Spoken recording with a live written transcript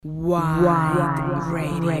Wide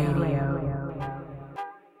Radio.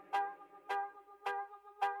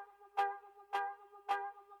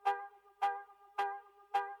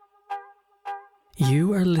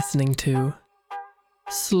 You are listening to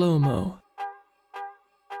Slow Mo.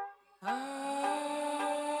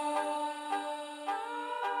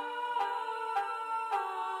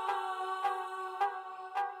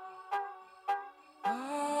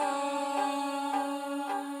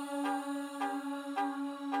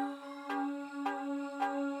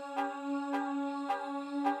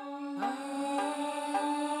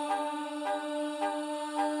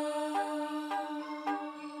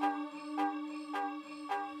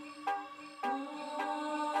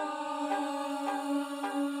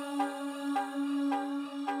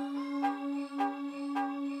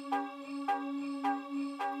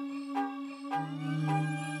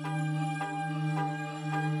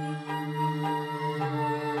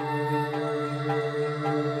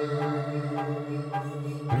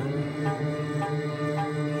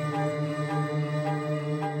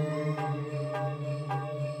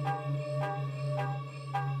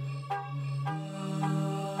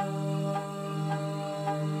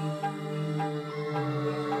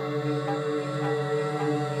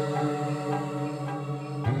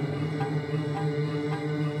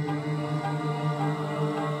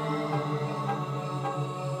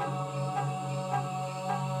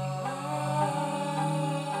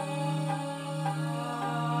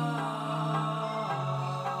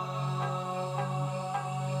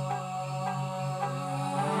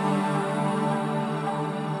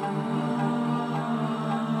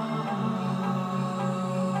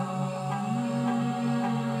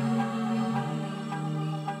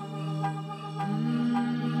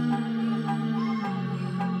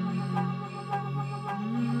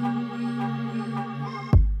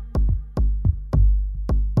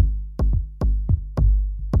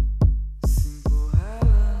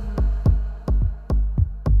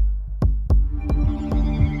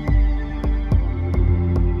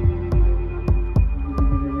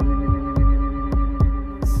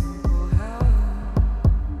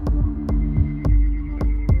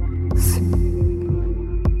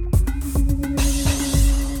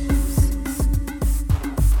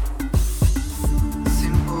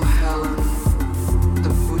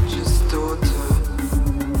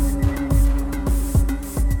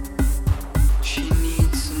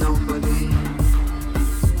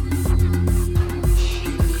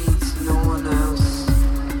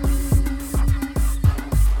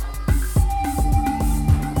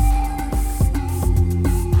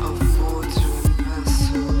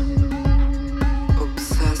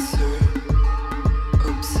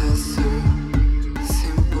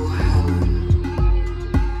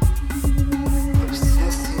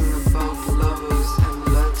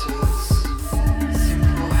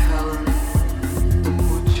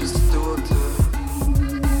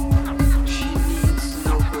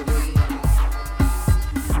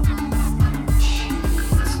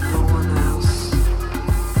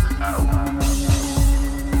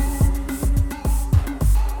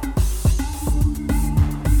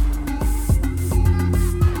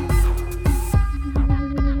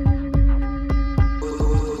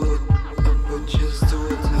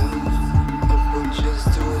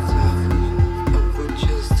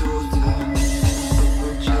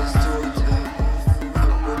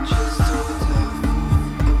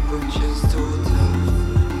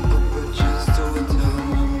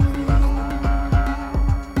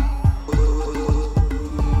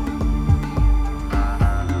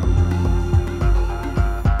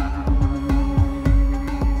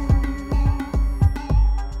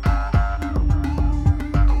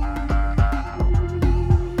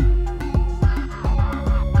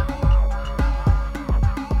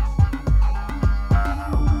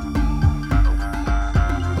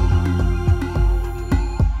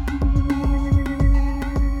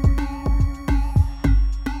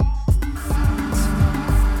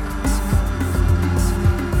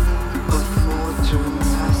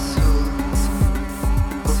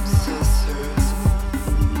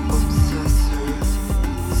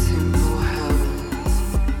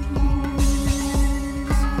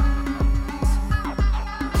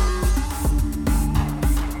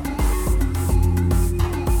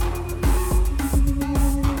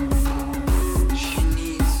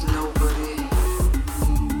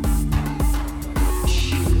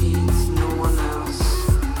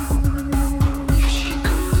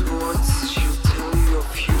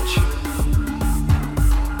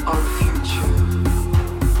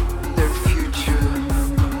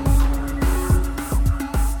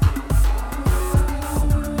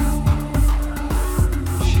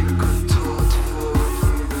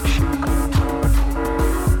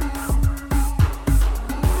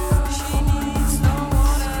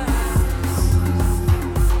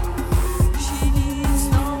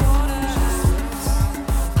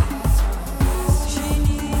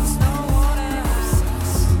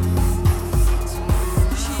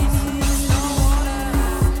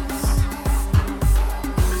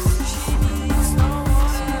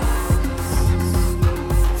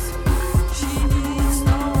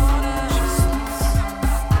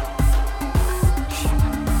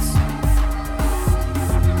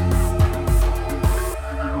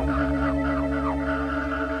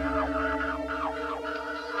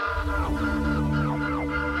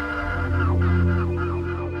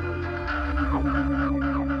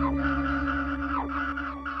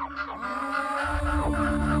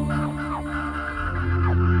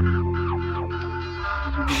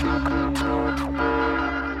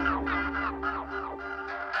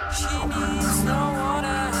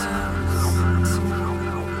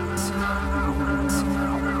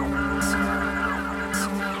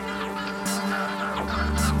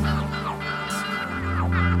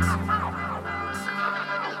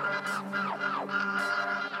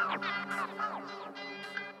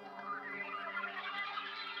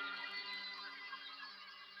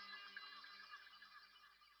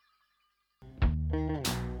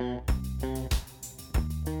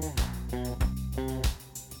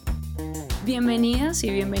 Bienvenidas y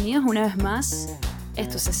bienvenidos una vez más.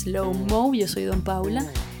 Esto es Slow Mo, yo soy Don Paula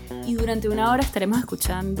y durante una hora estaremos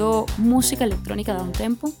escuchando música electrónica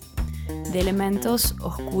downtempo de elementos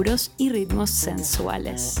oscuros y ritmos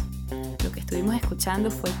sensuales. Lo que estuvimos escuchando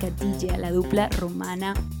fue Khadija, la dupla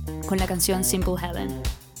rumana, con la canción Simple Heaven.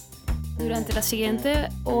 Durante la siguiente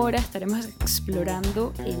hora estaremos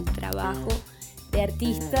explorando el trabajo de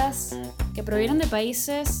artistas que provienen de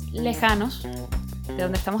países lejanos, de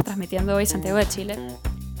donde estamos transmitiendo hoy, Santiago de Chile,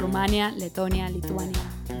 Rumania, Letonia, Lituania,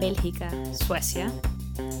 Bélgica, Suecia.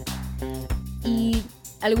 Y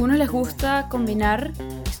a algunos les gusta combinar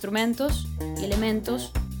instrumentos y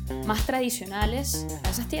elementos más tradicionales a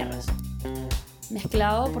esas tierras,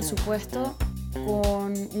 mezclado, por supuesto,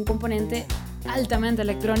 con un componente altamente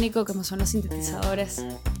electrónico como son los sintetizadores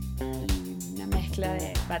y una mezcla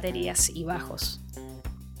de baterías y bajos.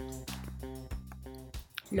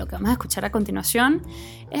 Lo que vamos a escuchar a continuación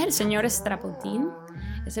es el señor Straputin,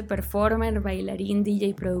 ese performer, bailarín, DJ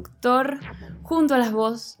y productor, junto a las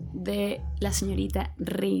voces de la señorita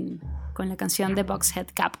Rin, con la canción The Boxhead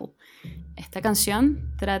Couple. Esta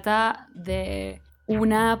canción trata de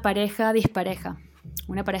una pareja dispareja,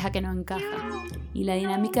 una pareja que no encaja, y la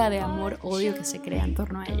dinámica de amor-odio que se crea en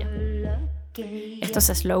torno a ella. Esto es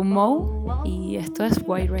Slow Mo y esto es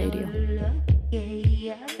White Radio.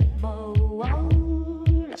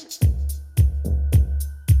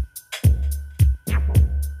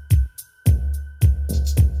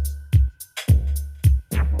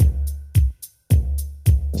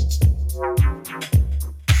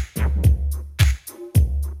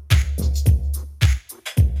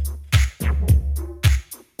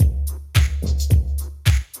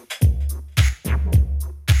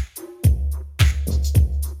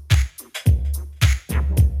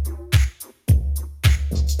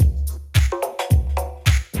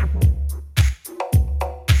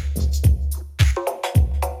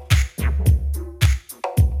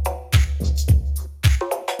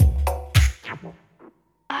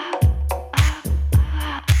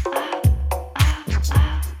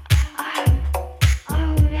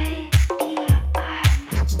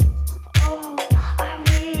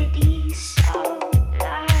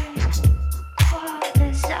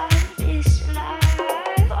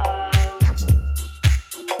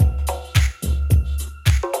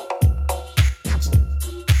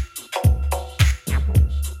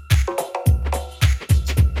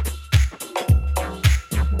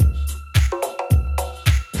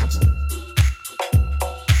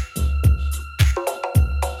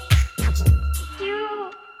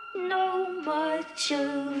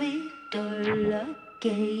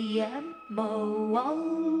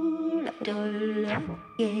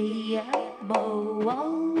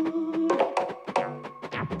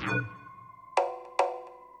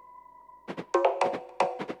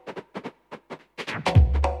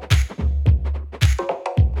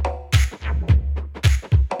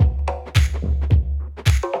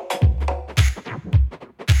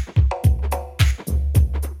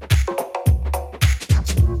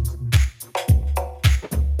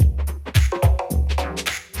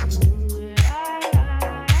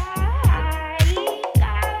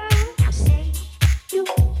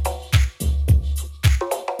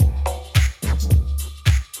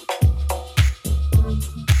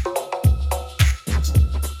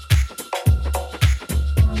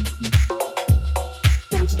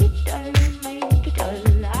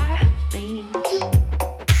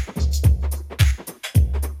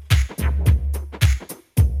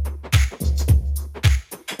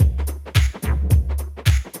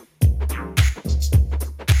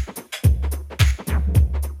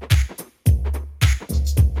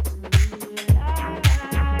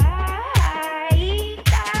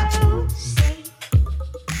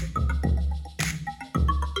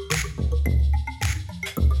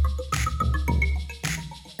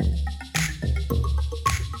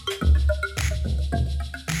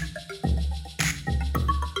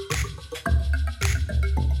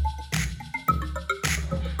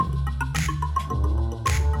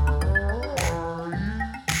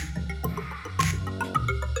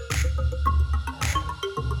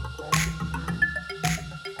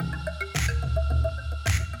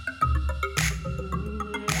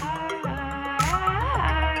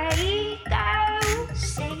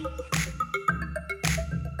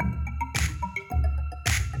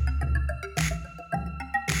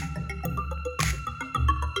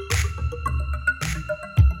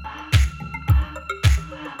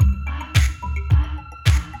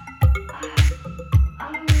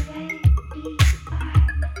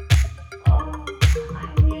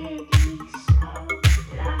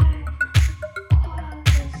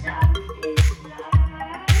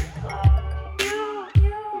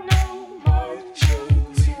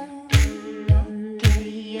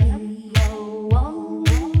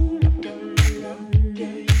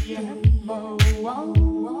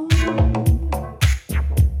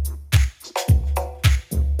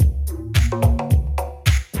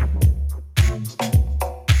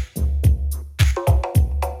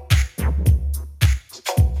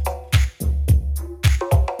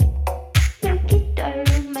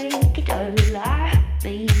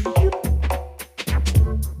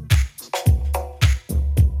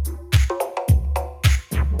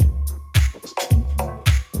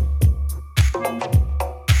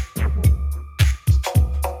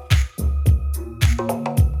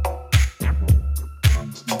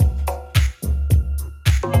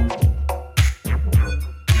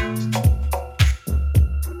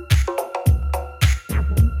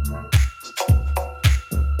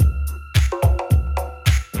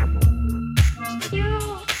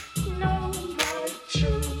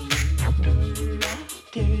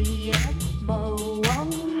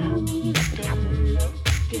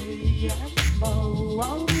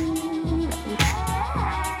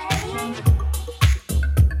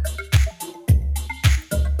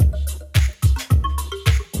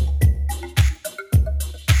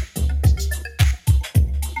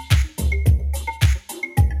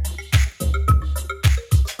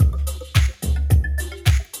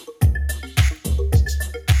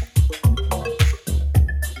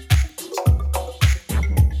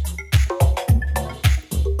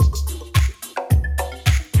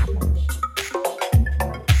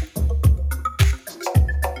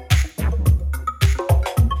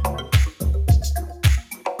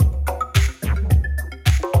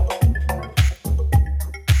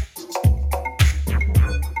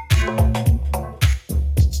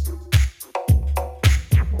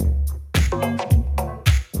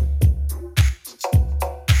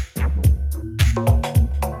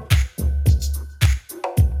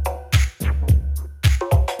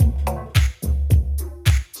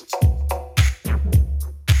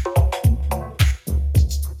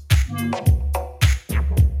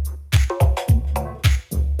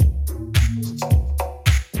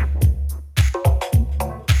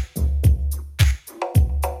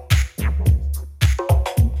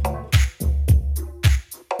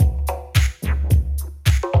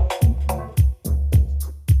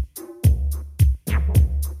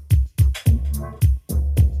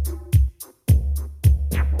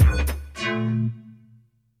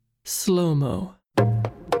 Slow-mo.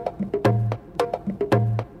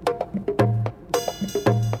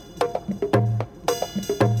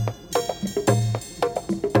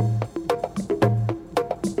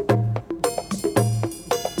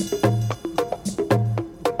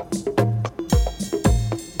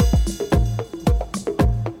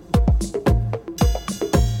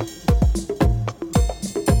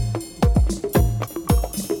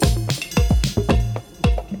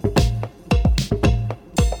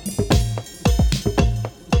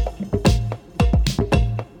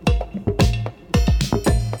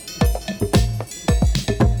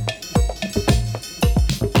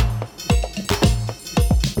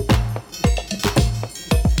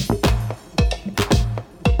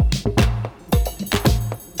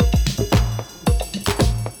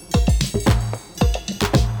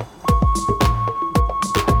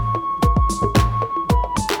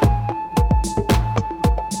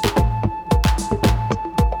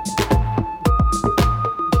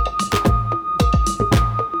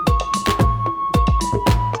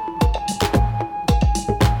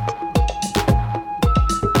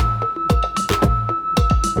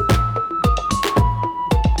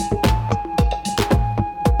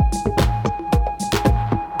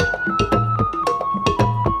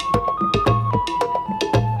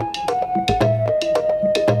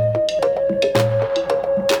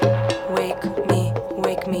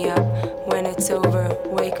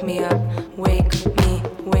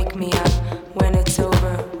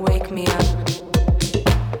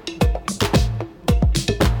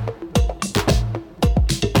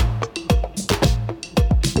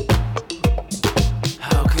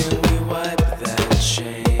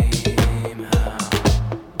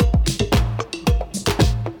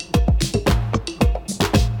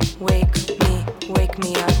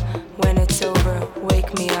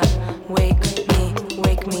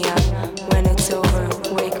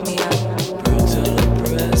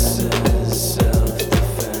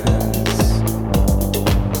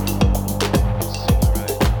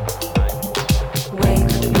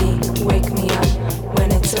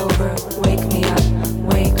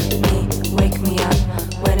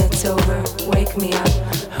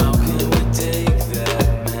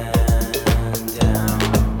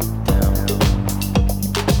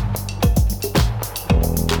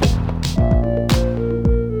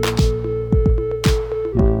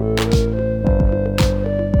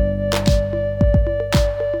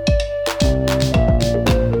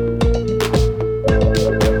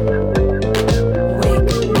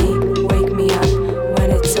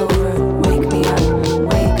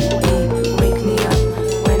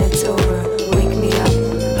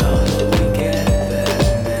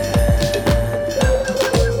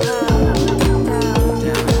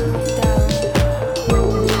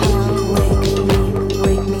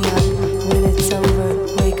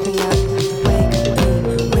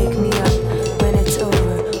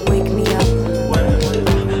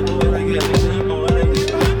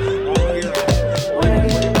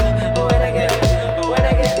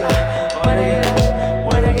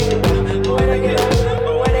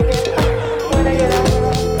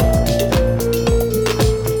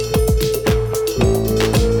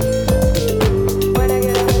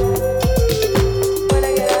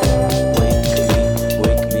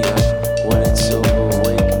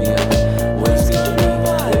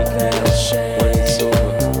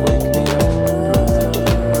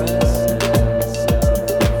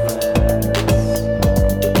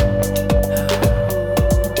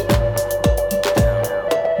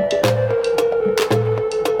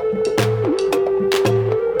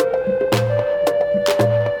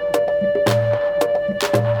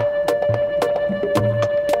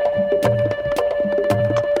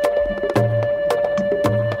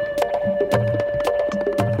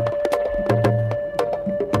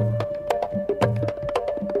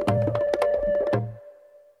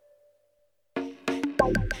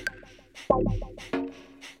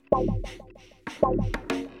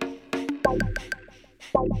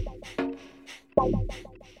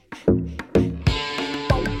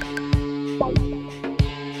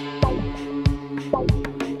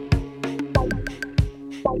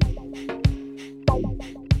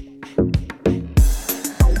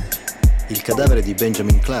 Il cadavere di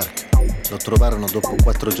Benjamin Clark lo trovarono dopo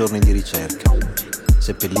 4 giorni di ricerca,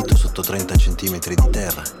 seppellito sotto 30 centimetri di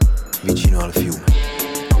terra, vicino al fiume.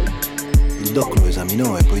 Il doc lo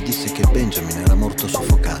esaminò e poi disse che Benjamin era morto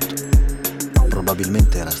soffocato.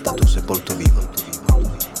 Probabilmente era stato sepolto vivo.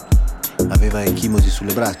 Aveva ecchimosi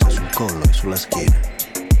sulle braccia, sul collo e sulla schiena.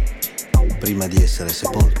 Prima di essere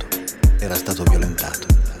sepolto, era stato violentato.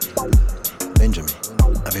 Benjamin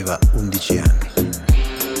aveva 11 anni.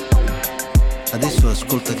 Adesso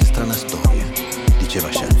ascolta che strana storia, diceva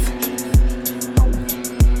Shaz.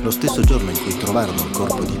 Lo stesso giorno in cui trovarono il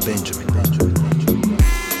corpo di Benjamin.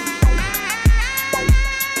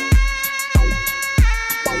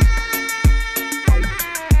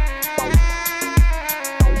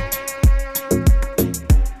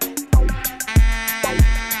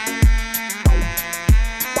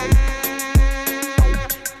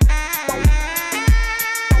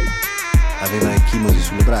 Aveva ecchimosi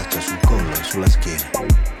sulle braccia, sul collo e sulla schiena.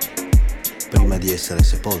 Prima di essere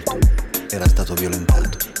sepolto, era stato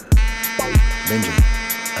violentato. Benjamin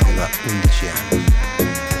aveva 11 anni.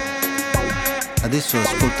 Adesso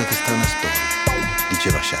ascolta che strana storia,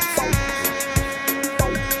 diceva Shaz.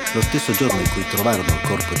 Lo stesso giorno in cui trovarono il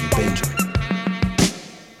corpo di Benjamin.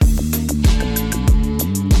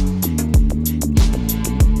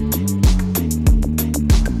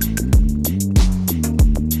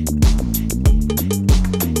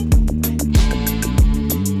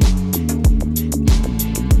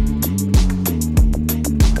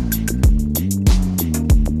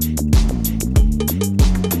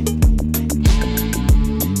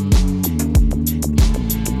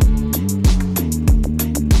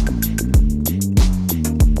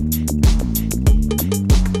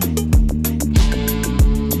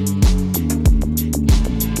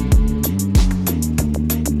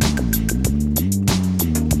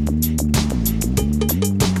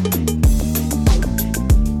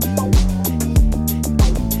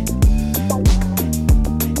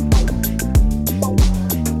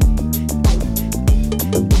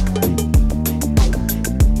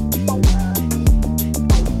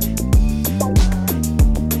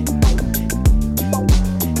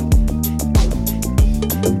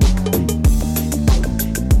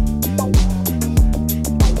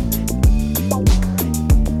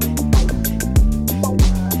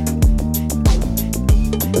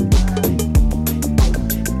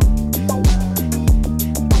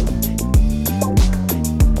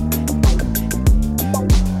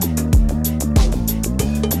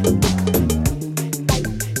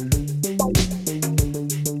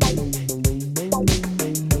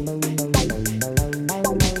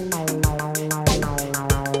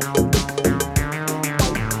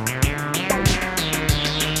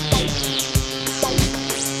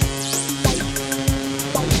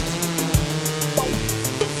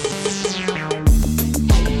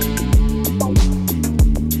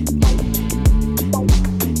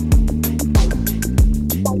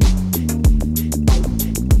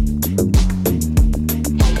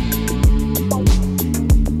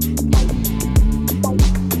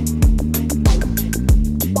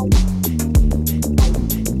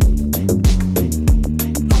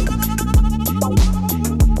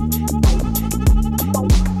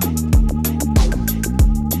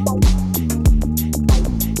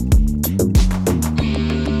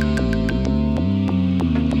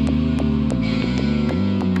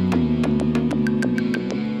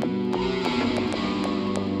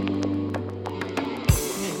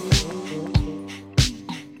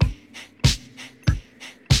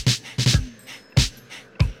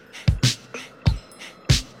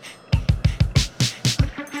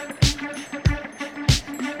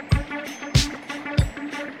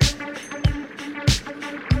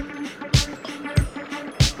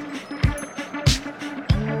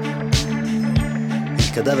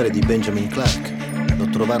 Il cadavere di Benjamin Clark lo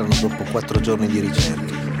trovarono dopo 4 giorni di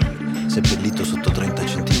ricerche, seppellito sotto 30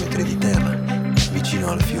 centimetri di terra, vicino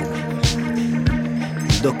al fiume.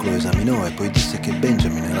 Il doc lo esaminò e poi disse che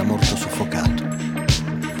Benjamin era morto soffocato.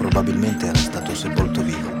 Probabilmente era stato sepolto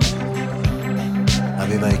vivo.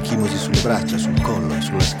 Aveva ecchimosi sulle braccia, sul collo e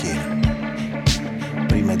sulla schiena.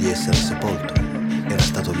 Prima di essere sepolto, era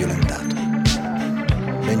stato violentato.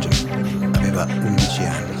 Benjamin aveva 11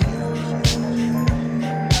 anni.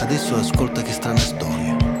 Adesso ascolta che strana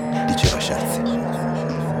storia, diceva Shaz.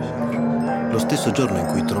 Lo stesso giorno in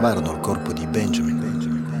cui trovarono il corpo di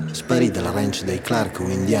Benjamin, sparì dalla ranch dei Clark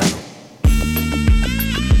un indiano.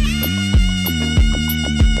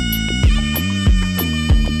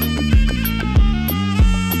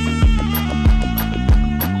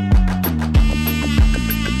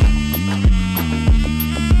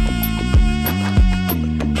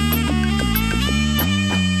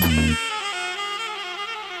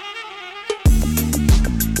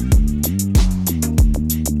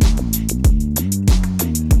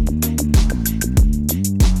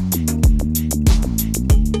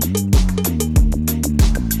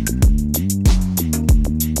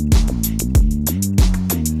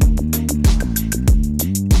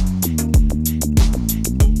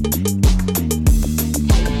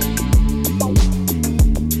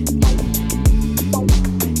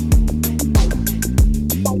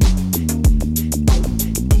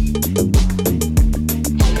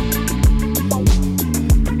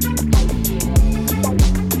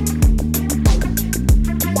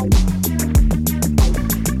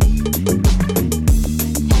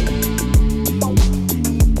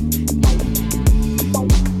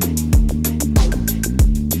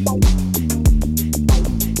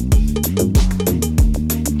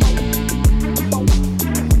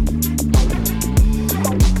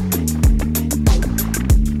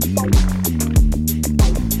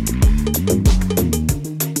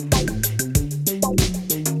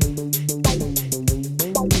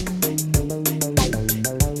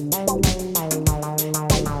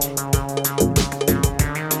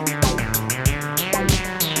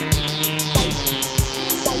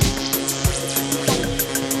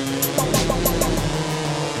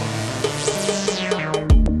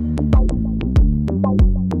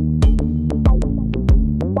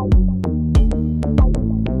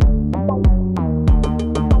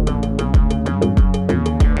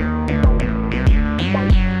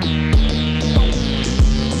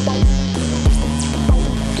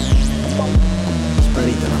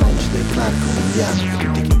 indiano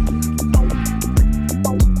che tutti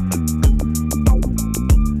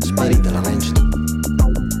sparì dalla ranch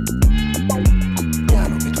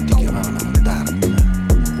indiano che tutti chiamavano Dark.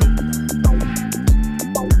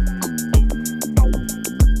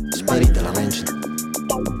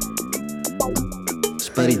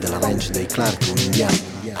 Sparì dalla ranch dei Clark un indiano.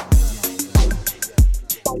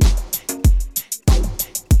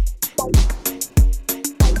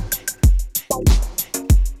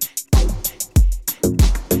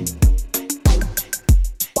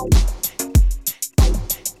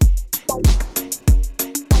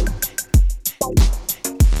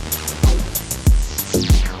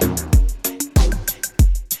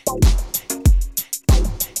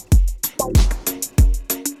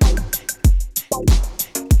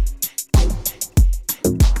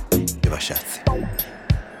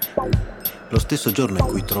 Lo stesso giorno in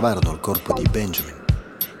cui trovarono il corpo di Benjamin,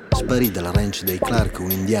 sparì dalla ranch dei Clark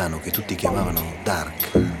un indiano che tutti chiamavano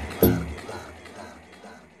Dark.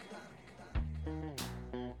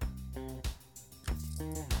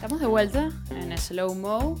 Estamos de vuelta en Slow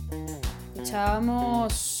Mo.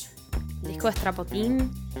 Escuchábamos el disco de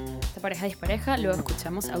Strapotin, esta pareja dispareja. Luego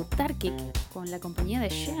escuchamos Autarkic con la compañía de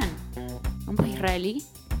Shan, ambos israelí.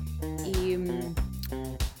 Y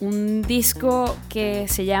un disco que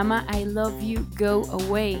se llama I Love You Go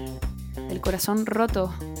Away, del corazón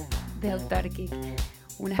roto de Autarkic,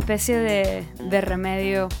 una especie de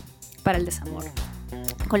remedio para el desamor,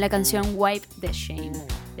 con la canción Wipe the Shame,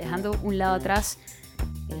 dejando un lado atrás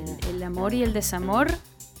el amor y el desamor.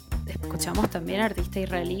 Escuchamos también al artista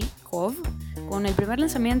israelí Hov con el primer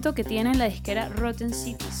lanzamiento que tiene en la disquera Rotten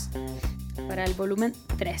Cities para el volumen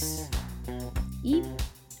 3. Y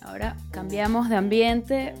ahora cambiamos de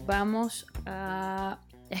ambiente, vamos a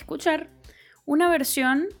escuchar una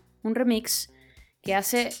versión, un remix que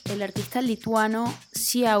hace el artista lituano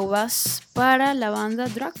Siaubas para la banda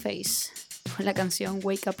Dragface con la canción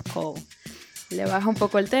Wake Up Call. Le baja un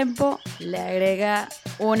poco el tempo, le agrega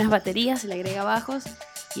unas baterías, le agrega bajos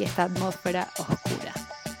y esta atmósfera oscura.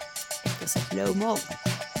 Esto es Slow Mo,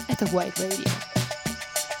 esto es White Radio.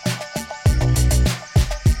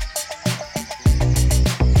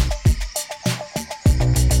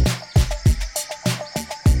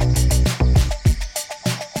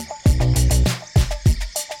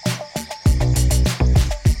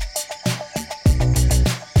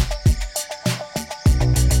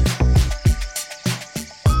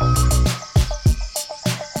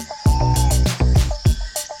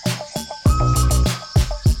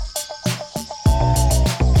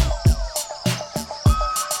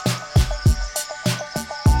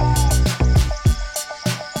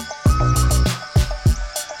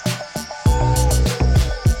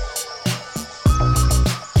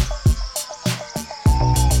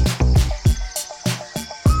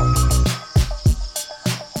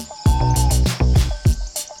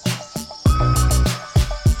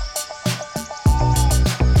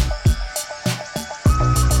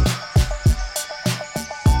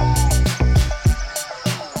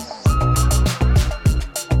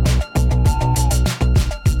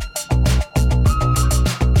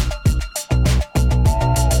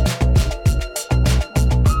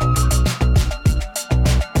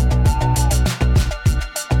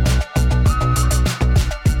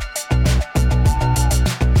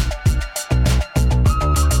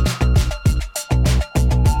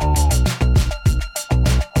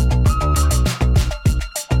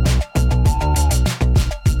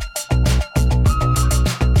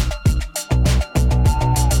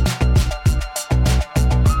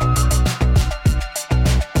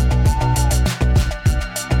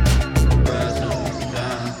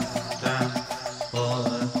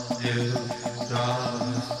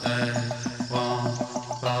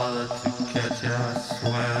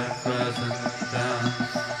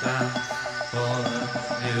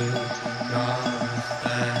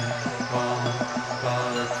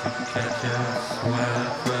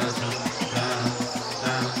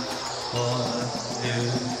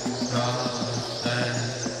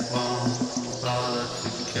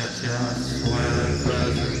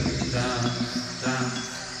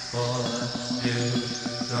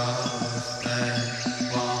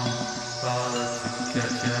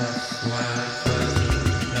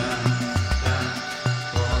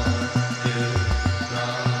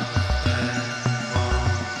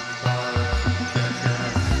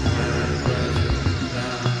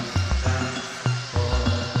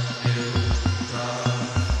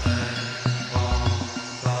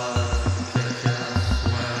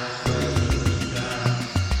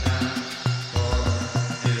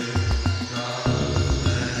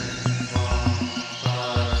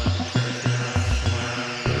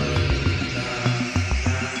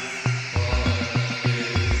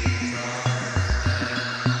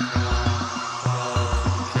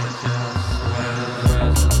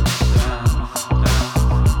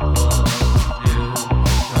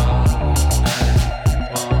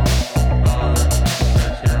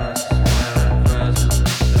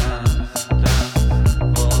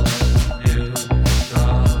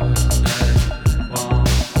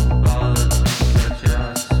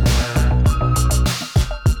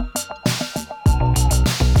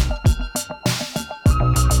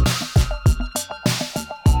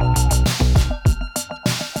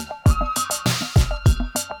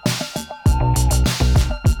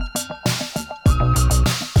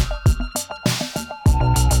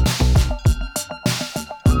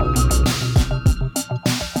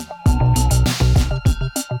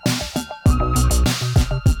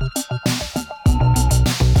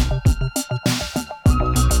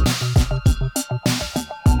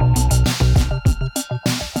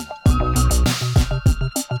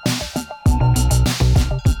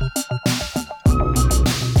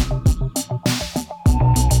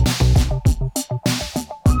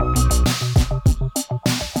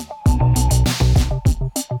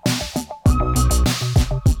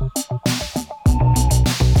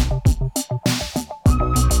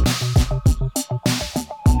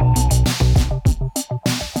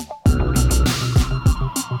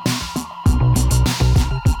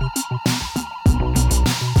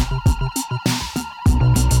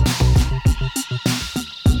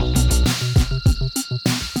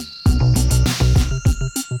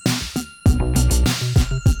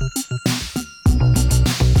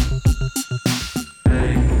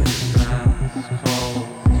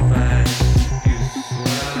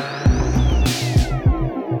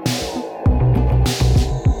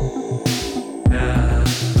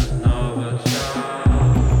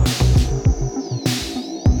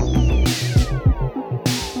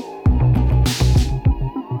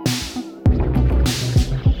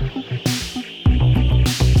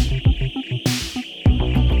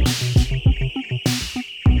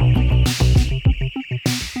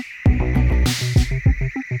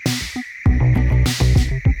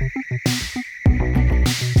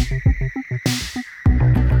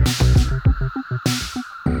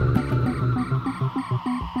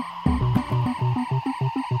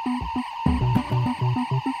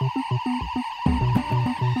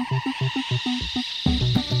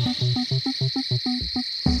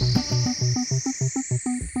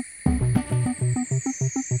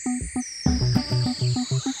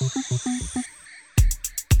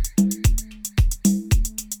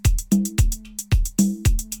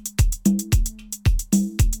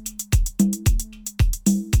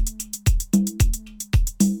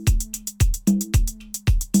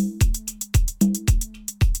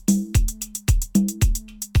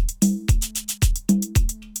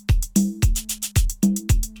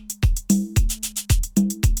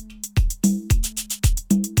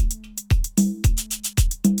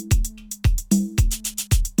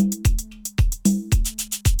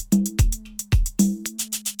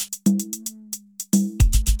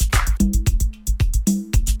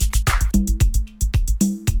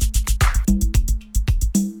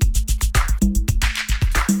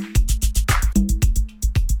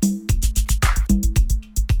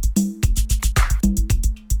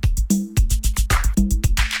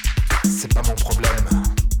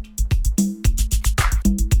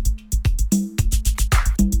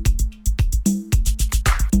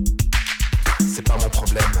 c'est pas mon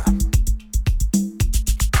problème.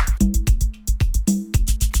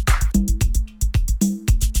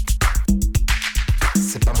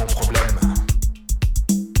 C'est pas mon problème.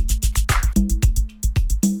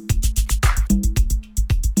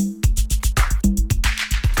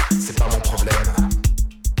 C'est pas mon problème.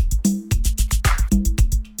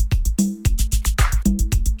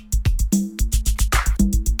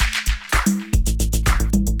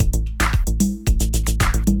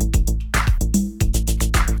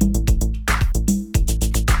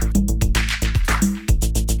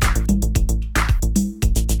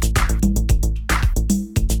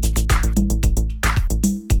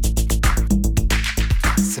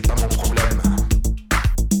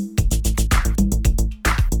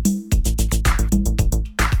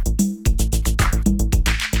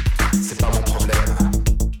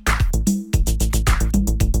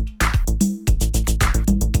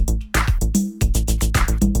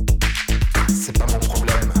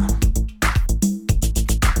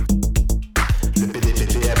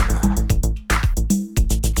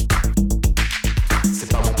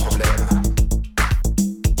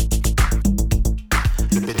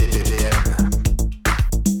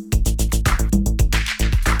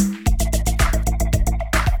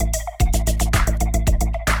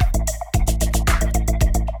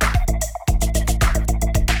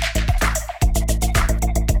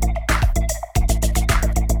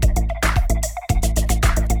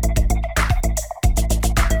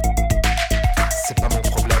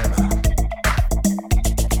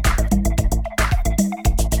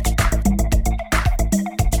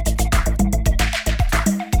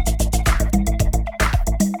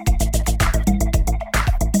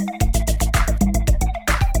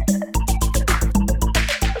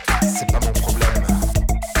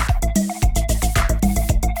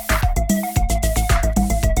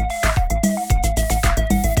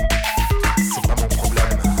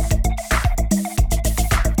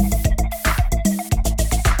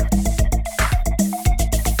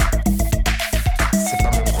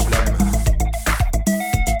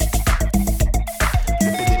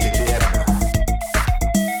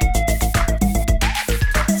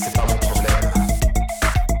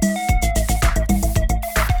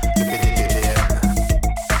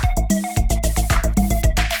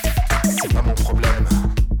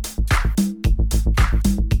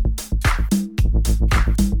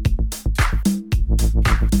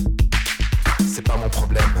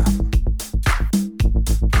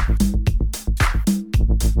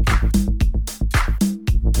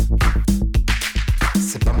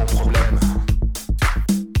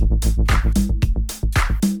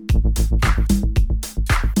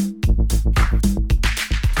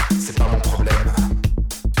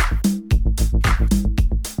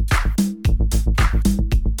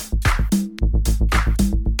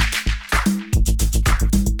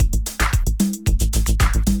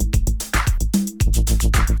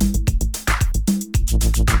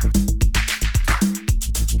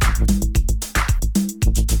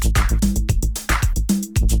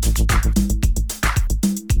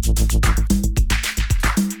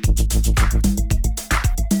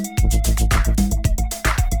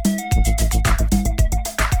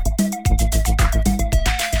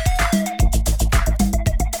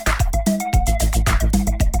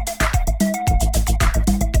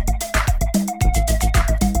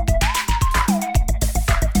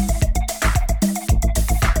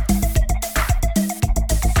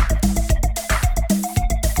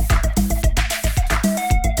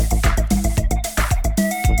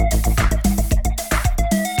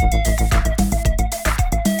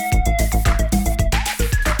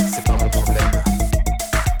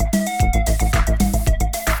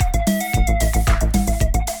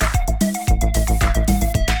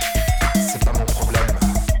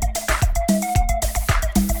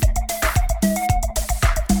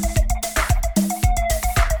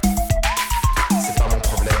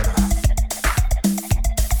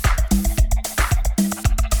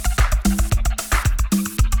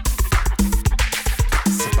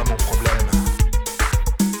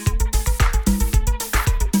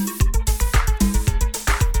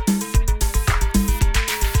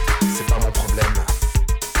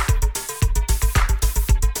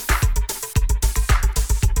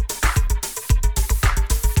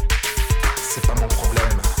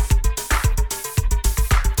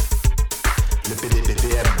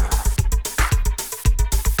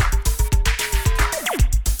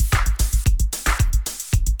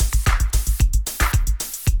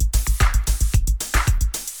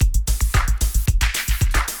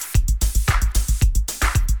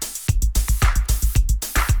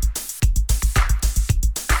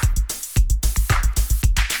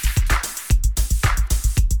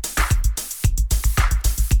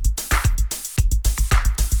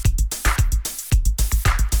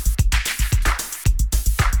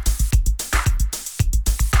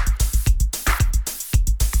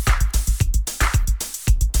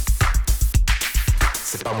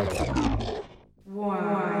 c'est pas mon problème.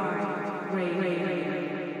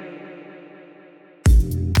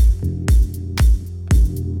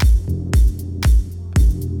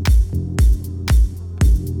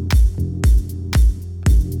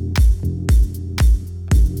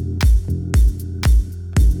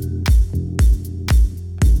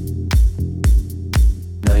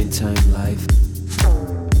 Nighttime life.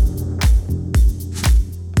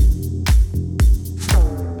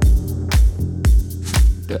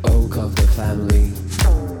 The oak of the family,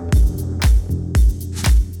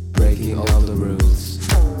 breaking all the rules.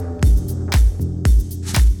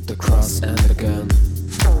 The cross and the gun,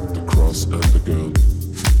 The cross and the gun.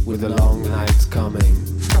 with the long nights coming.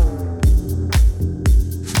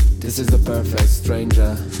 This is the perfect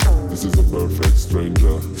stranger, This is a perfect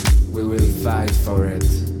stranger. we will fight for it.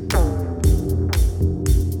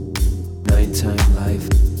 Nighttime life.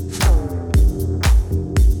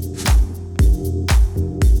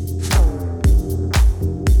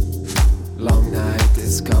 Long night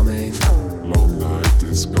is coming, Long night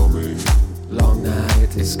is coming. long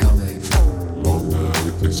night is coming. Long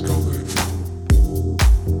night is coming.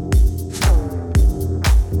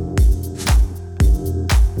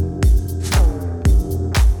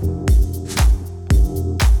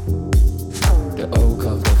 The oak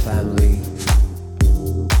of the family,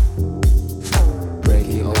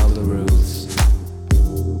 breaking all the rules.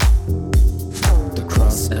 The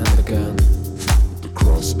cross and the gun, The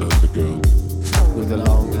cross and the gun. with the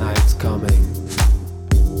long nights coming.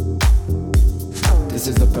 This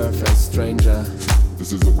is the perfect stranger,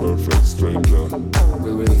 This is a perfect stranger.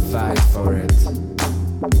 we will fight for it.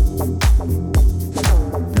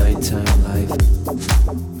 Nighttime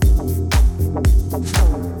life.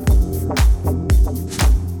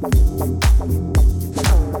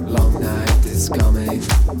 Long night is coming,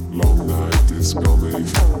 Long night is coming.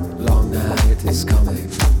 long night is coming,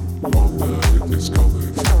 Long night is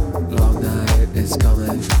coming. long night is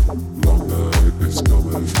coming, Long night is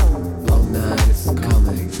coming. long night is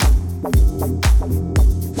coming.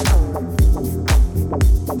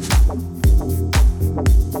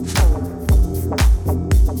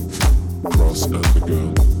 Cross and the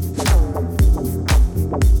gun.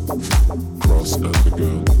 Cross and the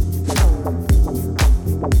gun.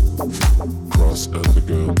 Cross and the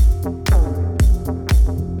gun.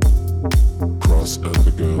 Cross and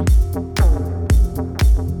the gun.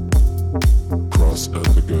 Cross and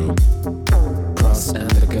the gun. Cross and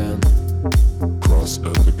the gun, Cross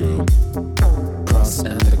and the gun. cross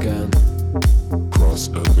and the gun, Cross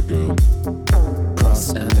and the gun. cross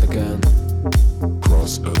and the gun,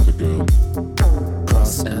 Cross and the gun.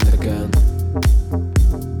 cross and the gun.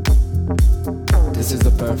 This is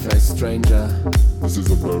the perfect stranger, This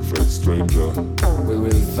is a perfect stranger. we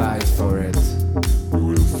will fight for it. We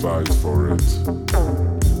will fight for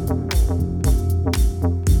it.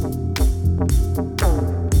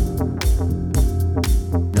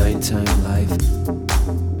 Nighttime life.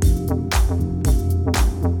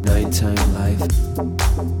 Nighttime life.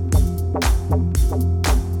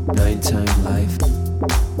 Nighttime life.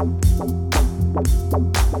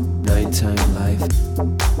 Nighttime life.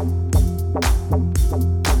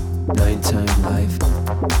 Nighttime life.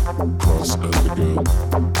 Cross and the gun.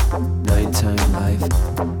 Nighttime life.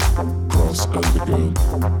 Cross and the gun.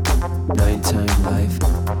 Nighttime life.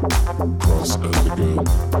 Cross and the gun.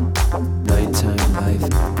 Nighttime life.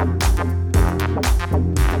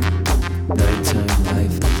 Nighttime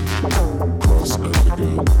life. Cross and the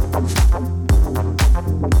gun.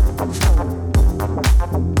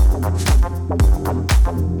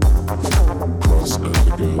 Cross and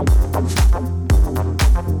the gun.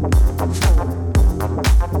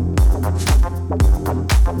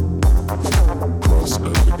 Cross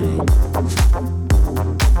and the gun.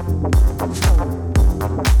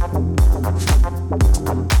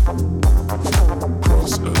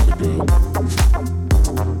 Cross and the gun.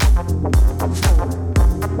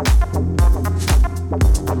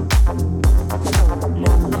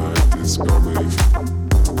 Long night is coming.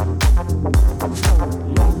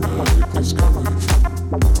 Long night is coming.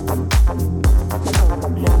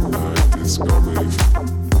 Long night is coming.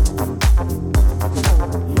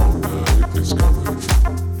 Long night is coming.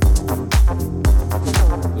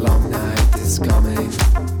 Long night is coming.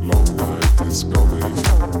 Long night is coming.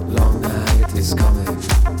 Long night is coming.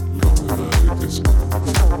 Long night is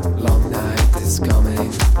Long night is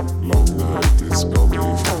coming. Long night is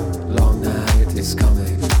coming. Long night is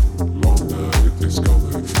coming. Long night is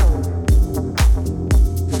coming.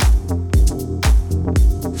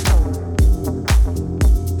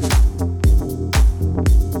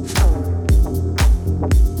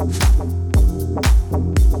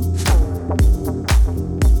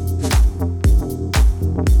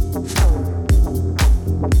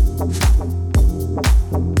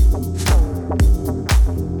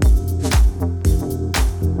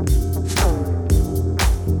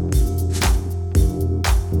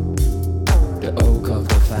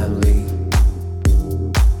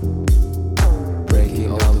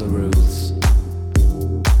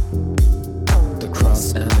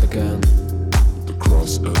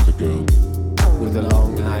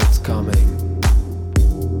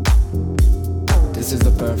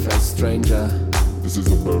 perfect stranger. This is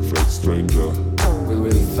a perfect stranger. We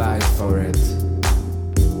will fight for it.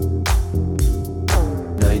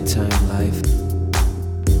 Nighttime life.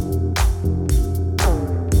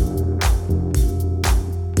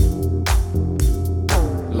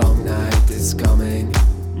 Long night is coming.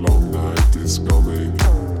 Long night is coming.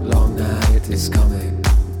 Long night is coming.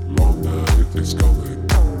 Long night is coming.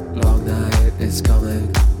 Long night is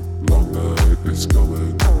coming. Long night is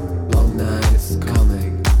coming. Long night is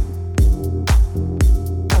coming.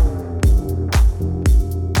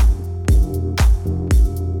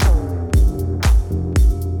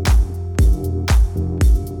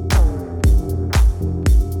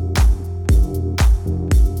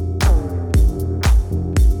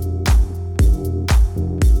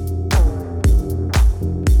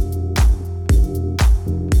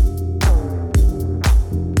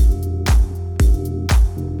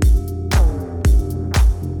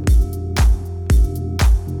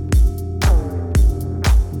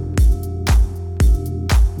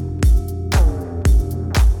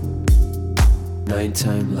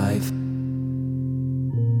 Nighttime life.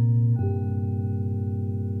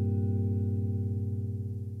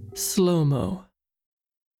 Slow-mo.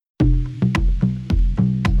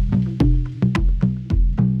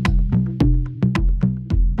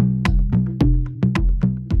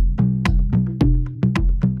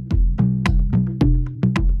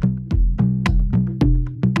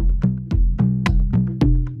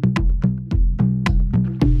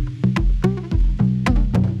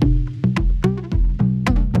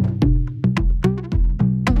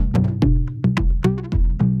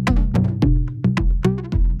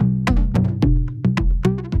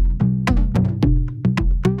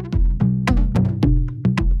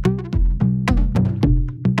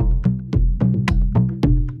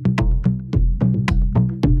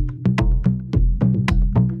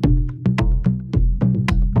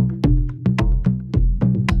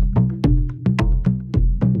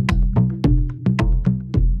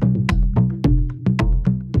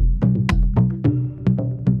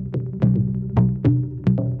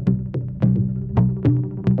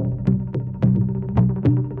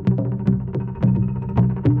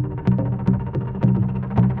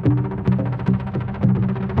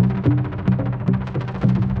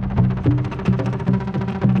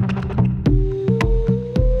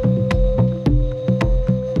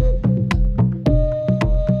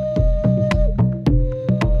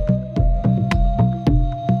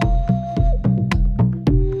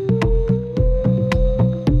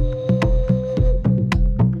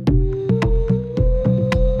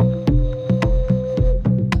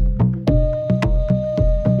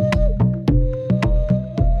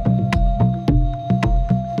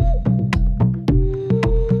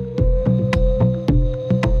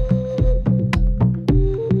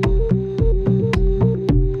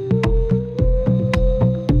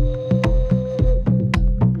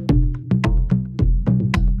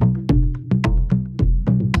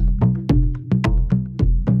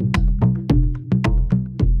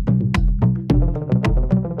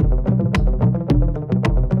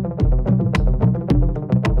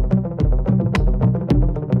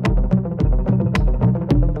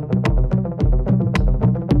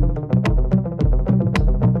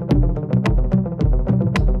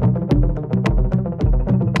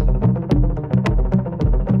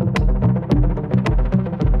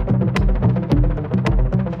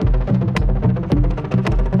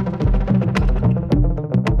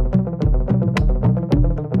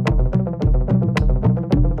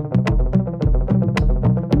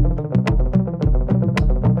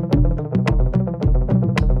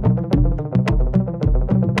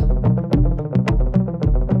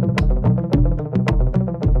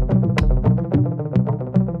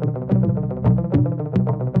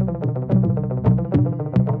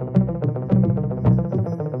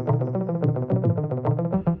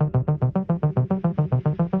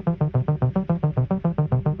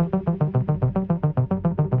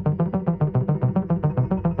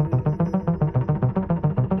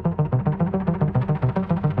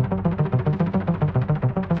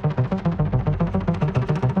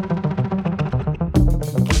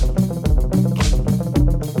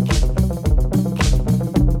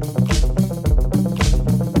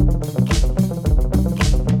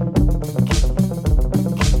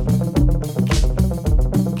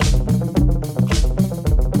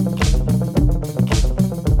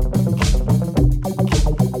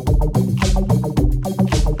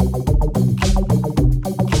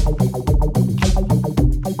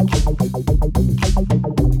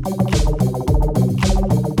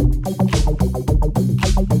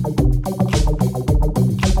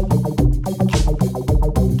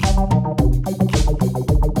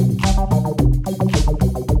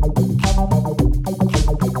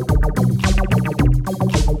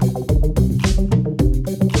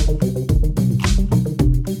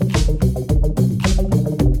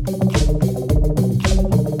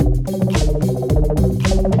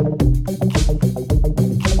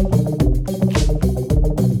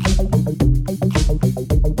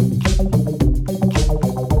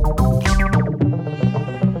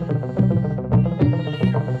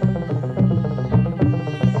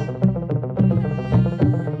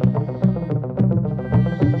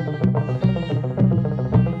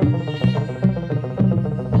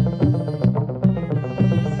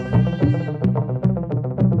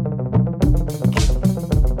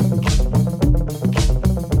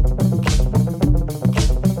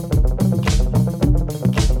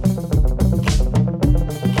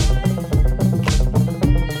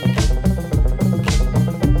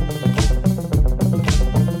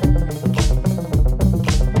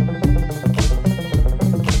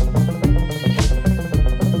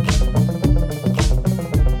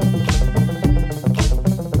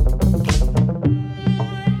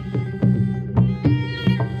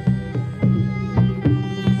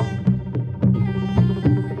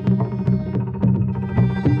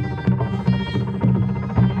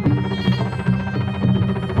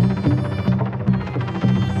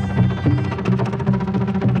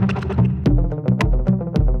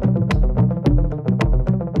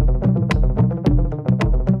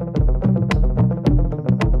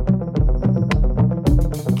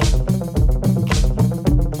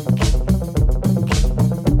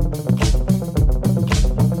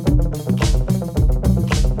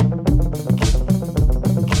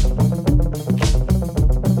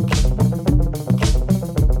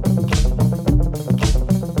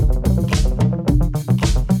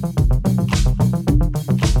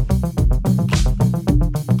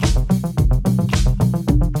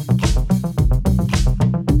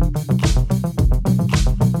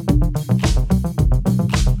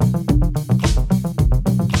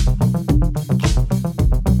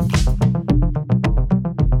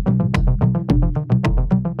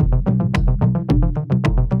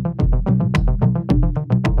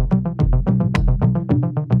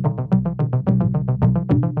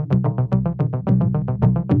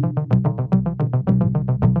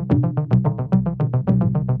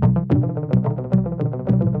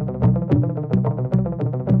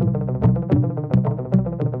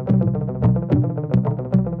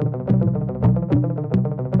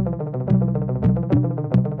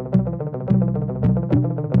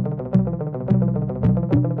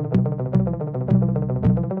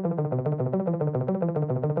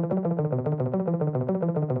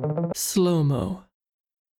 Slow-mo.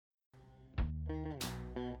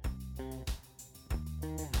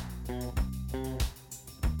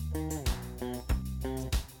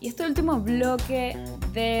 Y este último bloque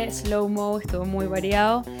de Slow-mo estuvo muy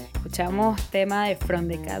variado. Escuchamos tema de From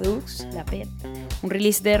the Cadux, La Pet, un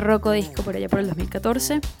release de Rocco Disco por allá por el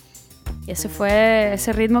 2014. Y ese fue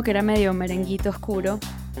ese ritmo que era medio merenguito oscuro,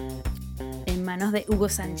 en manos de Hugo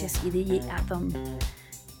Sánchez y DJ Atom.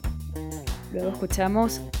 Luego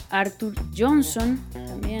escuchamos Arthur Johnson,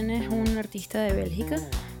 también es un artista de Bélgica,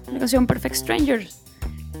 la canción Perfect Strangers.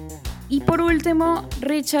 Y por último,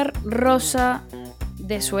 Richard Rosa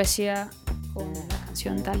de Suecia con la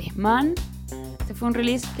canción Talismán. Este fue un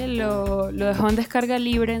release que lo dejó en descarga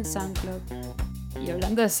libre en SoundCloud. Y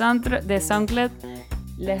hablando de SoundCloud,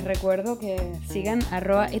 les recuerdo que sigan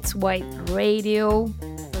 @itswhiteradio,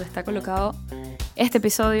 donde está colocado este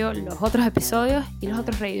episodio, los otros episodios y los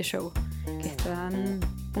otros radio shows que están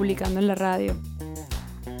publicando en la radio.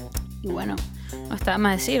 Y bueno, no está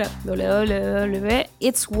más decir,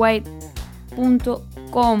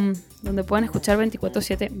 www.itswhite.com, donde pueden escuchar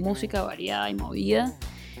 24/7 música variada y movida.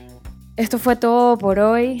 Esto fue todo por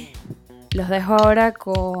hoy. Los dejo ahora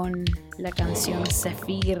con la canción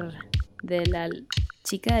Zephyr de la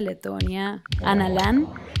chica de Letonia Anna Lan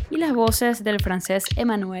y las voces del francés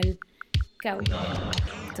Emmanuel Cauy.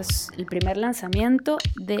 Esto es el primer lanzamiento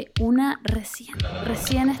de una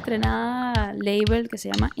recién estrenada label que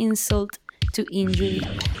se llama Insult to Injury.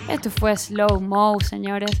 Esto fue Slow-mo,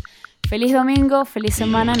 señores. Feliz domingo, feliz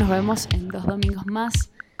semana. Nos vemos en 2 domingos más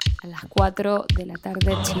a las 4 de la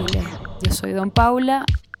tarde Chile. Yo soy Don Paula.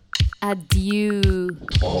 Adieu.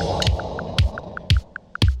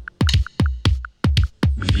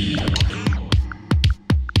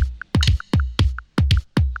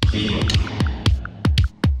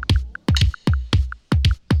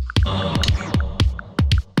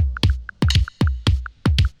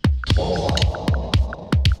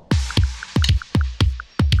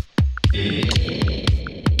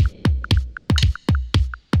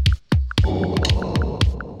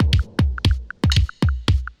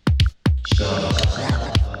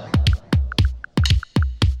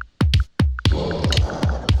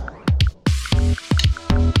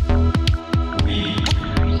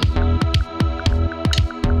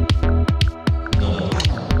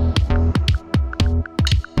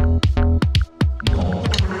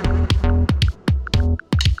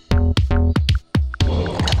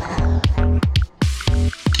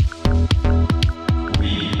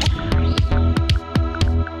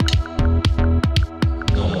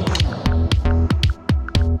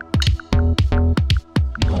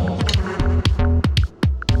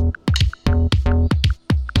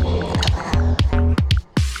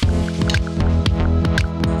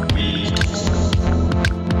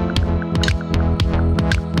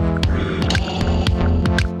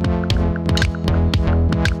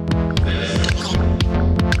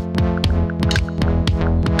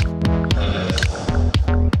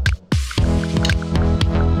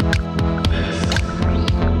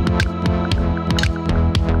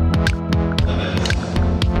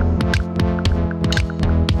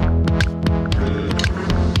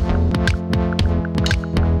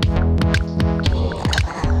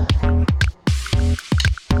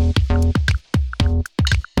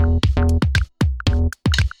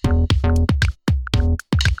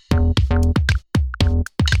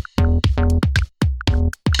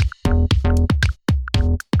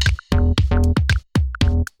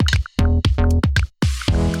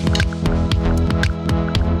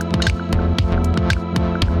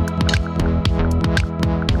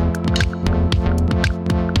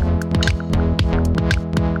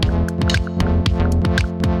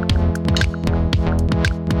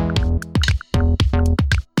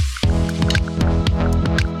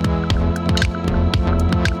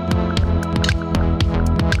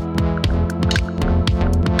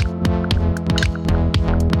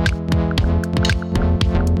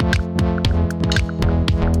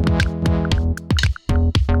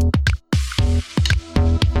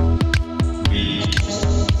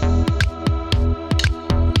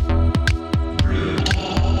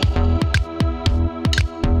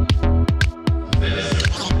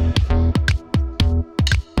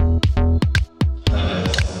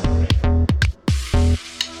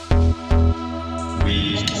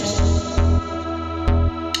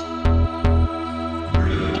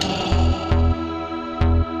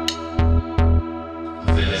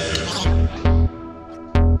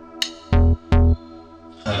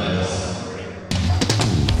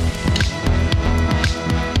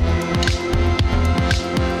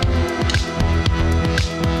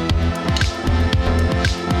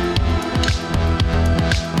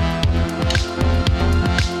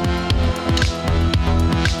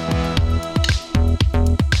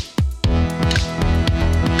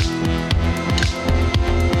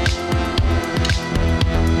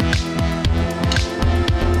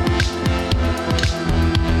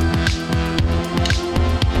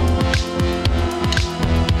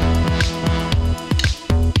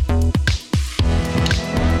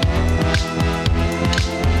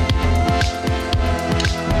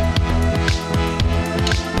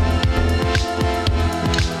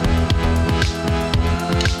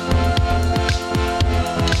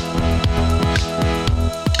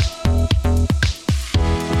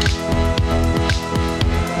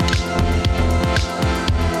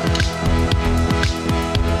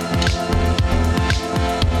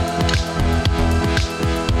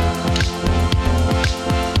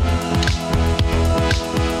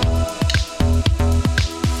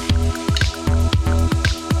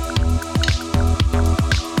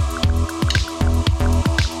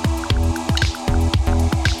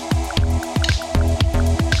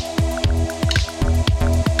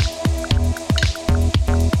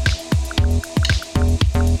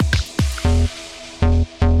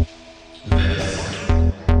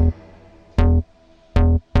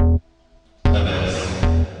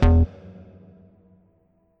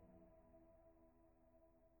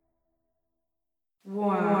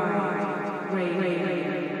 Wide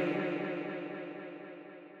Radio.